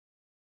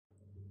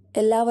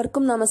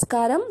എല്ലാവർക്കും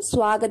നമസ്കാരം.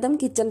 സ്വാഗതം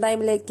കിച്ചൺ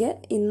ടൈമിലേക്ക്.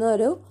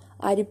 ഇന്നൊരു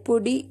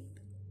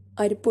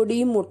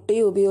അരിപ്പൊടിയും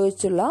മുട്ടയും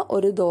ഉപയോഗിച്ചുള്ള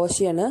ഒരു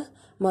ദോശയാണ്.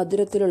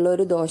 മധുരത്തിലുള്ള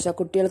ഒരു ദോശ,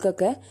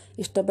 കുട്ടികൾക്കൊക്കെ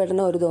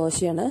ഇഷ്ടപ്പെടുന്ന ഒരു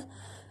ദോശയാണ്.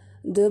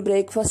 ഇത്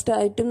ബ്രേക്ക്ഫാസ്റ്റ്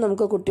ആയിട്ടും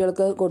നമുക്ക്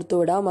കുട്ടികൾക്ക്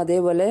കൊടുത്തുവിടാം.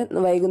 അതേപോലെ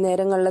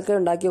വൈകുന്നേരങ്ങളിലൊക്കെ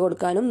ഉണ്ടാക്കി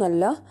കൊടുക്കാനും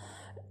നല്ല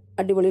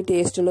അടിപൊളി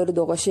ടേസ്റ്റുള്ള ഒരു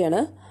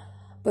ദോശയാണ്.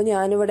 അപ്പോൾ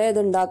ഞാനിവിടെ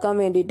ഇത് ഉണ്ടാക്കാൻ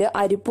വേണ്ടിയിട്ട്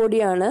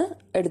അരിപ്പൊടിയാണ്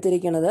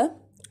എടുത്തിരിക്കുന്നത്.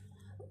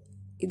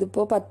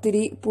 ഇതിപ്പോൾ പത്തിരി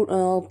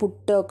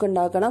പുട്ടൊക്കെ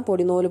ഉണ്ടാക്കണം,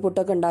 പൊടിനൂല്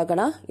പുട്ടൊക്കെ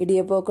ഉണ്ടാക്കണം,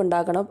 ഇടിയപ്പമൊക്കെ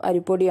ഉണ്ടാക്കണം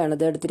അരിപ്പൊടിയാണ്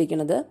ഇത്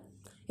എടുത്തിരിക്കുന്നത്.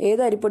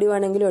 ഏത് അരിപ്പൊടി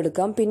വേണമെങ്കിലും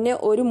എടുക്കാം. പിന്നെ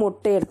ഒരു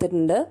മുട്ട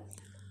എടുത്തിട്ടുണ്ട്.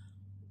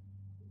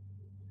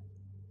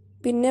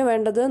 പിന്നെ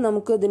വേണ്ടത്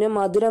നമുക്ക് ഇതിന്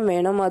മധുരം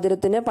വേണം.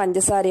 മധുരത്തിന്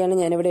പഞ്ചസാരയാണ്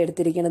ഞാനിവിടെ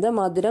എടുത്തിരിക്കുന്നത്.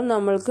 മധുരം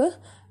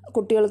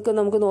കുട്ടികൾക്ക്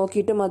നമുക്ക്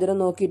നോക്കിയിട്ട് മധുരം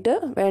നോക്കിയിട്ട്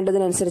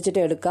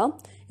വേണ്ടതിനനുസരിച്ചിട്ട് എടുക്കാം.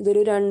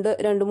 ഇതൊരു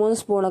 2-3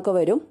 സ്പൂണൊക്കെ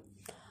വരും.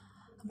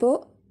 അപ്പോൾ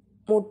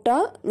മുട്ട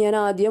ഞാൻ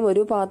ആദ്യം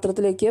ഒരു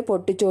പാത്രത്തിലേക്ക്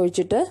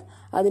പൊട്ടിച്ചൊഴിച്ചിട്ട്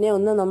അതിനെ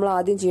നമ്മൾ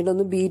ആദ്യം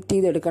ചെയ്യേണ്ടത് ബീറ്റ്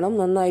ചെയ്തെടുക്കണം.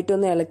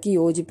 നന്നായിട്ടൊന്ന് ഇളക്കി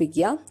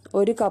യോജിപ്പിക്കുക.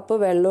 1 കപ്പ്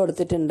വെള്ളം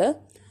എടുത്തിട്ടുണ്ട്.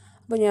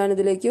 അപ്പോൾ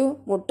ഞാനിതിലേക്ക്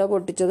മുട്ട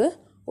പൊട്ടിച്ചത്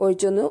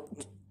ഒഴിച്ചൊന്ന്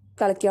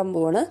കലക്കാൻ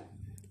പോവാണ്.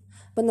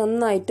 അപ്പം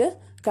നന്നായിട്ട്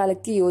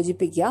കലക്കി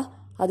യോജിപ്പിക്കുക.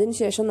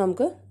 അതിനുശേഷം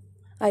നമുക്ക്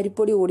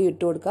അരിപ്പൊടി കൂടി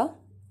ഇട്ട് കൊടുക്കാം,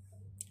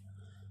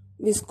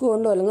 വിസ്ക്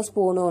കൊണ്ടോ അല്ലെങ്കിൽ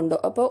സ്പൂൺ കൊണ്ടോ.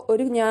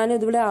 അപ്പോൾ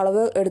ഞാനിതിവിടെ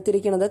അളവ്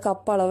എടുത്തിരിക്കുന്നത്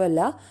കപ്പ് അളവല്ല,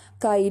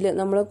 കയ്യിൽ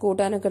നമ്മൾ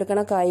കൂട്ടാനൊക്കെ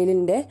എടുക്കണ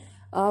കയ്യിലിൻ്റെ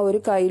ആ ഒരു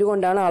കയ്യിൽ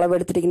കൊണ്ടാണ്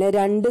അളവെടുത്തിരിക്കുന്നത്.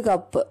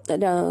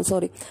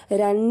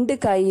 2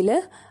 കയ്യിൽ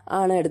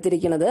ആണ്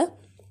എടുത്തിരിക്കുന്നത്.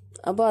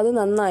 അപ്പോൾ അത്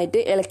നന്നായിട്ട്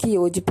ഇളക്കി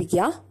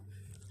യോജിപ്പിക്കുക.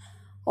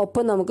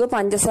 ഒപ്പം നമുക്ക്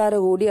പഞ്ചസാര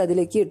കൂടി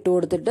അതിലേക്ക് ഇട്ട്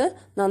കൊടുത്തിട്ട്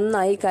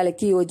നന്നായി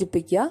കലക്കി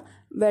യോജിപ്പിക്കുക.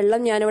 വെള്ളം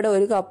ഞാനിവിടെ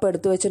 1 കപ്പ്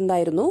എടുത്തു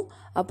വെച്ചിട്ടുണ്ടായിരുന്നു.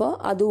 അപ്പോൾ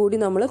അതുകൂടി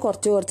നമ്മൾ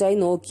കുറച്ചായി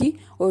നോക്കി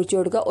ഒഴിച്ചു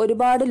കൊടുക്കുക.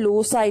 ഒരുപാട്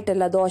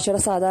ലൂസായിട്ടല്ല,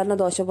 ദോശയുടെ സാധാരണ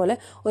ദോശ പോലെ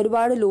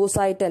ഒരുപാട്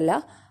ലൂസായിട്ടല്ല.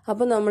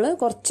 അപ്പോൾ നമ്മൾ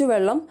കുറച്ച്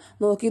വെള്ളം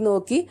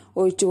നോക്കി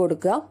ഒഴിച്ചു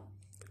കൊടുക്കുക.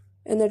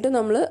 എന്നിട്ട്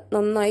നമ്മൾ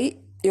നന്നായി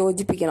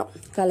യോജിപ്പിക്കണം,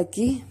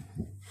 കലക്കി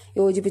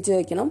യോജിപ്പിച്ച്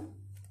വയ്ക്കണം.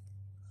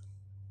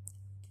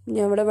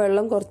 ഞാൻ ഇവിടെ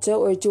വെള്ളം കുറച്ച്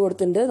ഒഴിച്ചു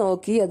കൊടുത്തിട്ടുണ്ട്.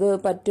 നോക്കി അത്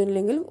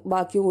പറ്റില്ലെങ്കിൽ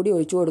ബാക്കി കൂടി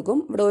ഒഴിച്ചു കൊടുക്കും.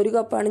 ഇവിടെ 1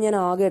 കപ്പാണ് ഞാൻ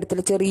ആകെ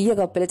എടുത്തിട്ട്, ചെറിയ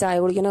കപ്പിൽ, ചായ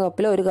കുടിക്കുന്ന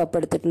കപ്പിൽ 1 കപ്പ്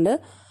എടുത്തിട്ടുണ്ട്.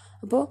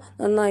 അപ്പോൾ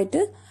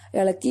നന്നായിട്ട്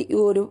ഇളക്കി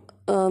ഒരു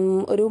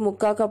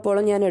 3/4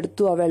 കപ്പോളം ഞാൻ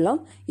എടുത്തു. ആ വെള്ളം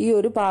ഈ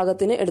ഒരു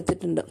പാകത്തിന്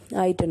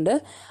ആയിട്ടുണ്ട്.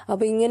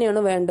 അപ്പോൾ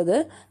ഇങ്ങനെയാണ് വേണ്ടത്.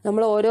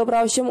 നമ്മൾ ഓരോ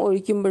പ്രാവശ്യം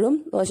ഒഴിക്കുമ്പോഴും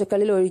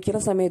ദോശക്കല്ലിൽ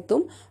ഒഴിക്കുന്ന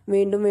സമയത്തും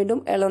വീണ്ടും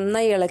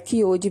നന്നായി ഇളക്കി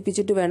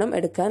യോജിപ്പിച്ചിട്ട് വേണം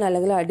എടുക്കാൻ,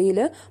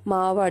 അല്ലെങ്കിൽ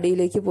മാവ്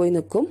അടിയിലേക്ക് പോയി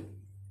നിൽക്കും.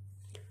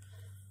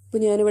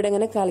 അപ്പോൾ ഞാനിവിടെ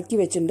ഇങ്ങനെ കലക്കി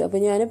വെച്ചിട്ടുണ്ട്. അപ്പോൾ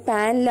ഞാൻ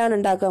പാനിലാണ്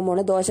ഉണ്ടാക്കാൻ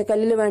പോകുന്നത്.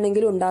 ദോശക്കല്ലിൽ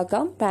വേണമെങ്കിലും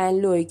ഉണ്ടാക്കാം,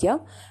 പാനിൽ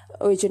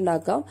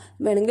ഒഴിച്ചുണ്ടാക്കാം.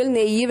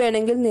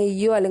 വേണമെങ്കിൽ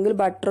നെയ്യോ അല്ലെങ്കിൽ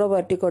ബട്ടറോ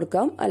പുരട്ടി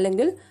കൊടുക്കാം,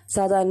 അല്ലെങ്കിൽ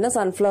സാധാരണ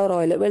സൺഫ്ലവർ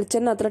ഓയിൽ.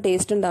 വെളിച്ചെണ്ണ അത്ര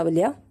ടേസ്റ്റ്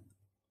ഉണ്ടാവില്ല.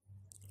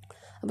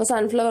 അപ്പോൾ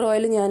സൺഫ്ലവർ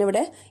ഓയിൽ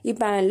ഞാനിവിടെ ഈ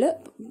പാനിൽ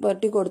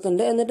പുരട്ടി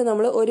കൊടുത്തിട്ടുണ്ട്. എന്നിട്ട്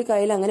നമ്മൾ ഒരു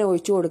കയ്യിൽ അങ്ങനെ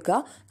ഒഴിച്ചു കൊടുക്കുക.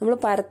 നമ്മൾ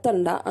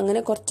പരത്തണ്ട,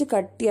 അങ്ങനെ കുറച്ച്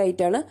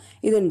കട്ടിയായിട്ടാണ്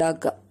ഇത്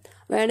ഉണ്ടാക്കുക.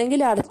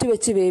 വേണമെങ്കിൽ അടച്ചു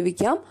വെച്ച്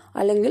വേവിക്കാം,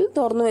 അല്ലെങ്കിൽ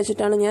തുറന്നു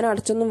വെച്ചിട്ടാണ്. ഞാൻ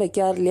അടച്ചൊന്നും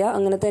വെക്കാറില്ല,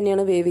 അങ്ങനെ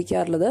തന്നെയാണ്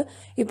വേവിക്കാറുള്ളത്.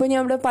 ഇപ്പോൾ ഞാൻ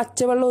ഇവിടെ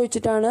പച്ചവെള്ളം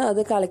ഒഴിച്ചിട്ടാണ്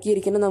അത്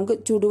കലക്കിയിരിക്കുന്നത്. നമുക്ക്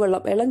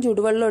ഇളം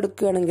ചുടുവെള്ളം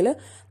എടുക്കുകയാണെങ്കിൽ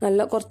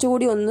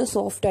കുറച്ചുകൂടി ഒന്ന്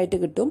സോഫ്റ്റ് ആയിട്ട്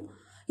കിട്ടും.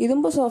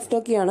 ഇതുമ്പോൾ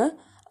സോഫ്റ്റൊക്കെയാണ്.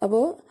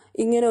 അപ്പോൾ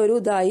ഇങ്ങനെ ഒരു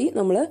ഇതായി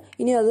നമ്മൾ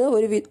ഇനി അത്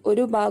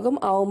ഒരു ഭാഗം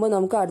ആവുമ്പോൾ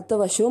നമുക്ക് അടുത്ത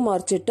വശവും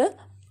മറിച്ചിട്ട്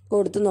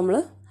കൊടുത്ത് നമ്മൾ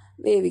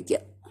വേവിക്കുക.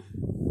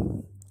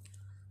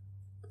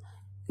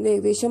 ഇത്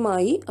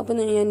ഏകദേശമായി.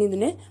 അപ്പോൾ ഞാൻ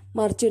ഇതിനെ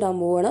മറിച്ചിടാൻ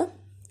പോവാണ്.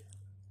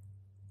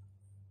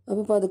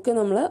 അപ്പോൾ പതുക്കെ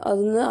നമ്മൾ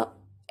അതൊന്ന്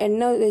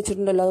എണ്ണ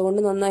വെച്ചിട്ടുണ്ടല്ലോ, അതുകൊണ്ട്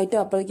നന്നായിട്ട്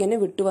അപ്പുറത്തേക്ക് തന്നെ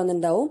വിട്ടു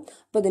വന്നിട്ടുണ്ടാവും.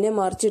 അപ്പോൾ ഇതിനെ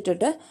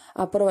മറിച്ചിട്ടിട്ട്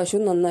അപ്പുറ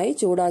വശവും നന്നായി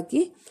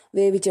ചൂടാക്കി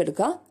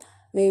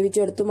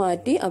വേവിച്ചെടുത്ത്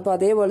മാറ്റി. അപ്പോൾ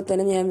അതേപോലെ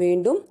തന്നെ ഞാൻ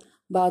വീണ്ടും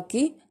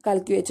ബാക്കി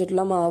കലക്കി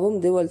വെച്ചിട്ടുള്ള മാവും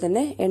ഇതുപോലെ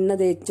തന്നെ എണ്ണ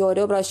തേച്ച്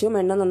ഓരോ പ്രാവശ്യവും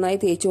എണ്ണ നന്നായി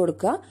തേച്ച്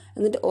കൊടുക്കുക.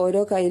 എന്നിട്ട്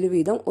ഓരോ കയ്യിൽ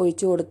വീതം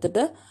ഒഴിച്ചു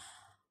കൊടുത്തിട്ട്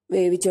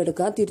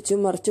വേവിച്ചെടുക്കുക.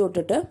 തിരിച്ചും മറിച്ചു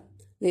വിട്ടിട്ട്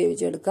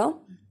വേവിച്ചെടുക്കാം.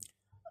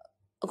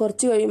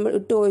 കുറച്ച്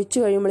ഒഴിച്ചു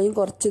കഴിയുമ്പോഴേക്കും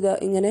കുറച്ച്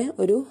ഇങ്ങനെ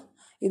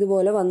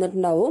ഇതുപോലെ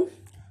വന്നിട്ടുണ്ടാവും,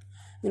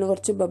 ഇങ്ങനെ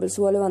കുറച്ച് ബബിൾസ്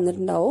പോലെ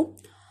വന്നിട്ടുണ്ടാവും.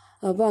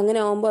 അപ്പോൾ അങ്ങനെ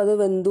ആകുമ്പോൾ അത്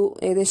വെന്തു,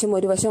 ഏകദേശം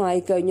ഒരു വശം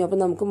ആയിക്കഴിഞ്ഞു. അപ്പോൾ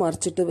നമുക്ക്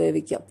മറിച്ചിട്ട്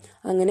വേവിക്കാം.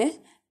 അങ്ങനെ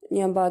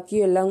ഞാൻ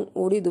ബാക്കിയെല്ലാം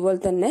കൂടി ഇതുപോലെ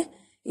തന്നെ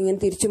ഇങ്ങനെ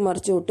തിരിച്ചു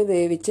മറിച്ചു വിട്ട്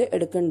വേവിച്ച്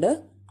എടുക്കുന്നുണ്ട്.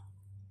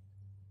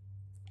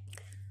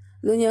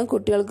 ഇത് ഞാൻ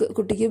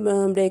കുട്ടിക്ക്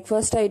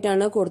ബ്രേക്ക്ഫാസ്റ്റ്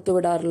ആയിട്ടാണ് കൊടുത്തു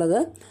വിടാറുള്ളത്.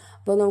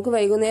 അപ്പോൾ നമുക്ക്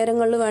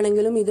വൈകുന്നേരങ്ങളിൽ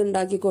വേണമെങ്കിലും ഇത്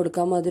ഉണ്ടാക്കി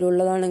കൊടുക്കാം,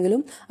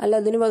 മധുരമുള്ളതാണെങ്കിലും. അല്ല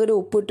അതിന് പകരം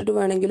ഉപ്പ് ഇട്ടിട്ട്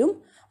വേണമെങ്കിലും,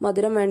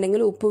 മധുരം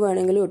വേണമെങ്കിൽ ഉപ്പ്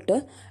വേണമെങ്കിലും ഇട്ട്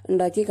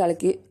ഉണ്ടാക്കി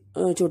കലക്കി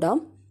ചുടാം.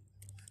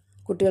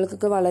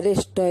 കുട്ടികൾക്കൊക്കെ വളരെ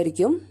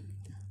ഇഷ്ടമായിരിക്കും.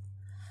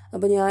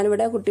 അപ്പോൾ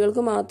ഞാനിവിടെ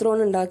കുട്ടികൾക്ക്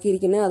മാത്രമാണ്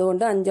ഉണ്ടാക്കിയിരിക്കുന്നത്.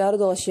 അതുകൊണ്ട് 5-6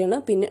 ദോശയാണ്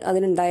പിന്നെ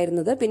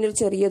അതിനുണ്ടായിരുന്നത്. പിന്നെ ഒരു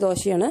ചെറിയ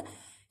ദോശയാണ്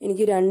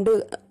എനിക്ക് 2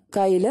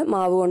 കയ്യിൽ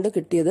മാവ് കൊണ്ട്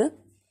കിട്ടിയത്.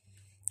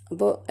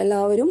 അപ്പോൾ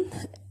എല്ലാവരും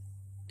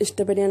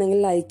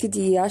ഇഷ്ടപ്പെടുകയാണെങ്കിൽ ലൈക്ക്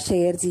ചെയ്യുക,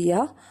 ഷെയർ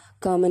ചെയ്യുക,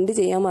 കമൻറ്റ്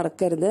ചെയ്യാൻ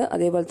മറക്കരുത്.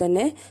 അതേപോലെ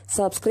തന്നെ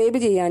സബ്സ്ക്രൈബ്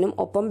ചെയ്യാനും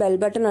ഒപ്പം ബെൽ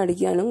ബട്ടൺ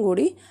അടിക്കാനും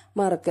കൂടി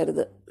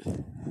മറക്കരുത്.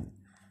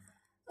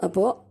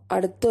 അപ്പോൾ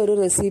അടുത്തൊരു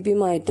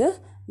റെസിപ്പിയുമായിട്ട്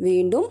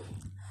വീണ്ടും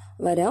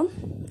വരാം.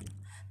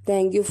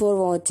 Thank you for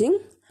watching.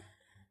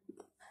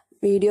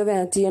 Video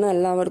watch ചെയ്യണം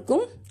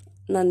എല്ലാവർക്കും.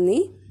 നന്ദി.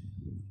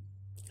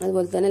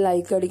 അതുപോലെ തന്നെ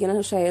ലൈക്ക്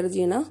അടിക്കണം, ഷെയർ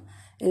ചെയ്യണം.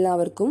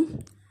 എല്ലാവർക്കും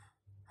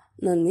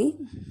നന്ദി.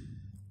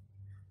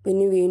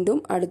 പിന്നെ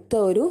വീണ്ടും അടുത്ത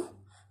ഒരു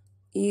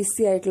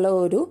ഈസി ആയിട്ടുള്ള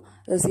ഒരു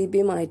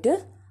റെസിപ്പിയുമായിട്ട്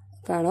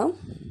കാണാം.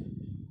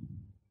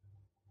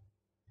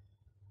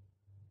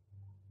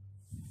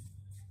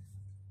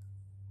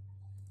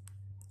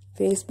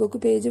 ഫേസ്ബുക്ക്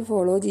പേജ്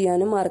ഫോളോ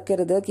ചെയ്യാനും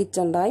മറക്കരുത്.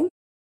 Kitchen time.